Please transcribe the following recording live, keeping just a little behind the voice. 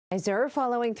Equalizer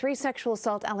following 3 sexual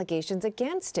assault allegations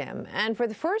against him. And for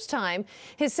the first time,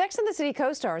 his Sex and the City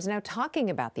co-stars are now talking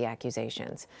about the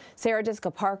accusations. Sarah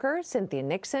Jessica Parker, Cynthia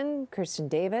Nixon, Kirsten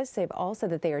Davis, they've all said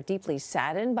that they are deeply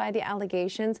saddened by the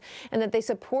allegations and that they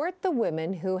support the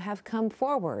women who have come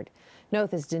forward.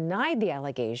 Noth has denied the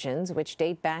allegations, which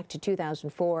date back to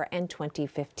 2004 and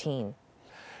 2015.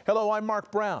 Hello, I'm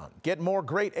Mark Brown. Get more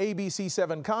great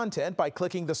ABC7 content by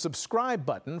clicking the subscribe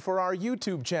button for our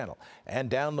YouTube channel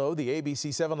and download the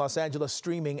ABC7 Los Angeles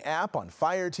streaming app on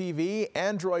Fire TV,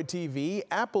 Android TV,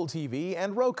 Apple TV,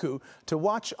 and Roku to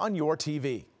watch on your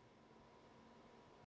TV.